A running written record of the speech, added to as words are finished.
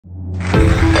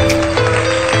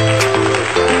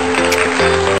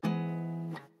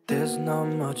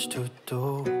much to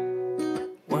do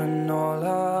when all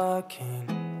I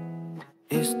can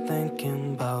is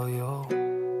thinking about you.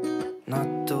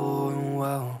 Not doing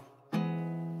well,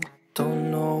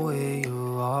 don't know where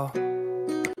you are,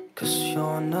 'cause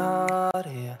you're not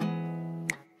here.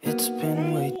 It's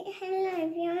been way. Hello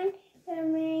everyone, we're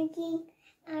making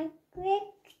a quick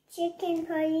chicken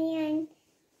curry, and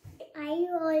are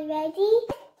you all ready?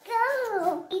 Go!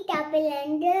 Get a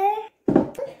blender.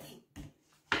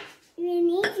 We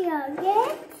need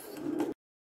yogurt.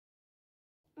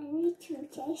 I need to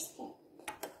taste it.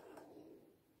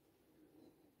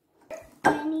 I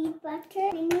need butter.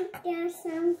 We need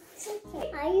some chicken.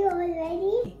 Are you all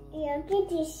ready? Yogurt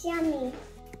is yummy.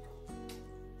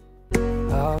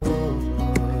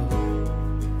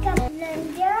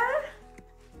 Blender.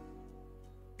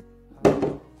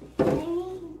 Then we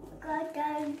got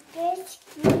this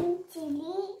green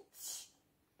chilies.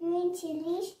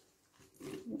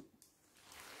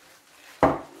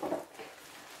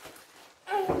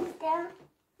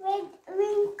 And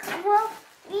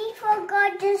we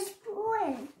forgot the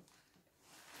spoon.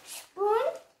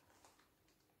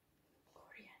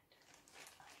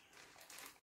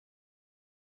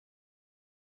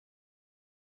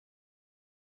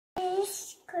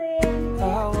 I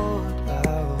would,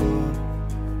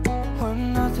 when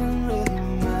nothing really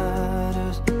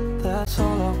matters, that's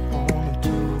all I wanna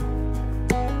do.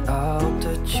 I hope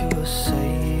that you are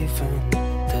safe and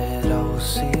that I will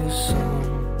see you soon.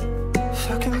 If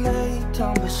I can lay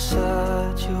down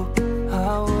beside you, I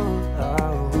would.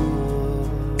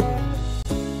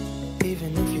 Even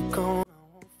if you're gone, I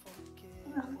won't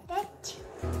forget.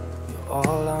 You're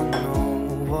all I know,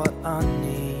 what I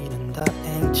need, and that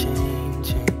ain't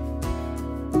changing.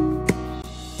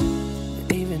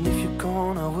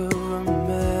 I will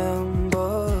remember.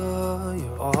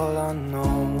 You're all I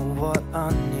know, what I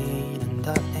need, and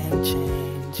that ain't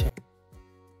changing.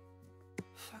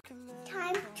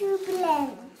 Time to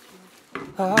blend.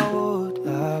 I would,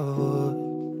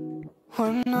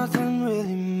 when nothing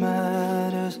really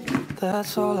matters,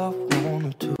 that's all I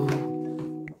wanna do.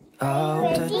 I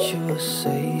hope that you are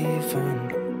safe and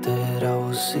that I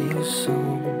will see you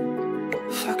soon.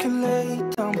 If I can lay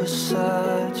down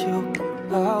beside you,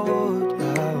 I would.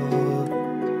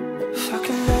 If I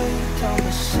can lay down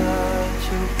beside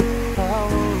you, I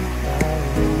would.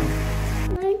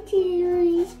 Want to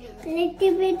use a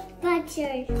little bit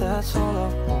butter. That's all I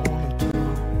wanna do.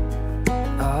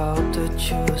 I hope that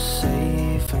you are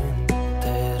safe and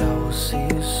that I will see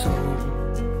you soon.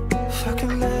 If I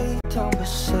can lay down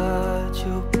beside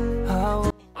you, I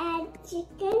would. Add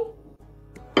chicken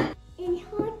in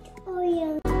hot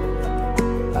oil.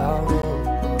 I would.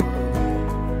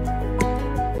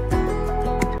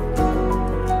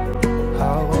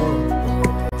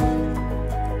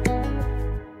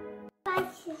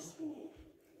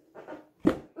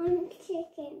 On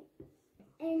chicken,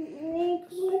 and we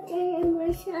put the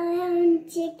masala on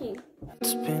chicken.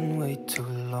 It's been way too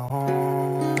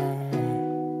long.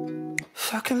 If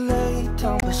I could lay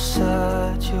down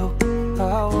beside you, I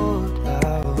would.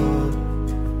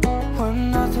 When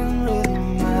nothing really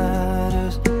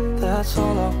matters, that's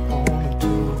all I wanna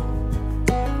do.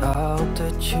 I hope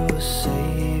that you are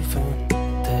safe and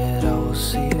that I will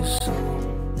see you soon.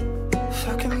 If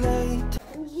I can lay down.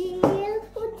 We'll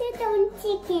put it on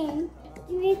chicken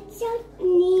with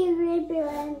chutney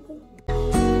ribbon.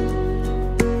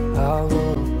 I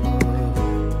would.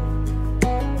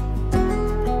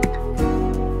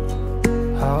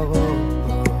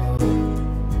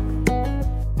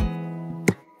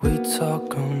 We talk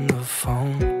on the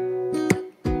phone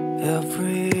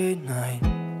every night.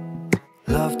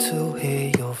 Love to hear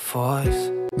your voice.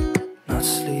 Not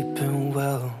sleeping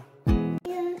well.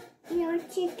 Your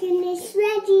chicken is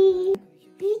ready.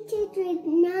 Eat it with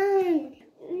naan.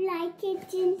 Like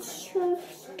it and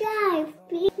subscribe.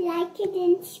 Please like it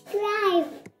and subscribe.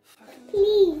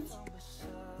 Please.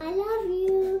 I love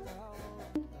you.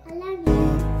 I love you.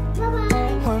 Bye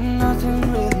bye. When nothing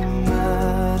really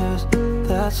matters,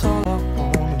 that's all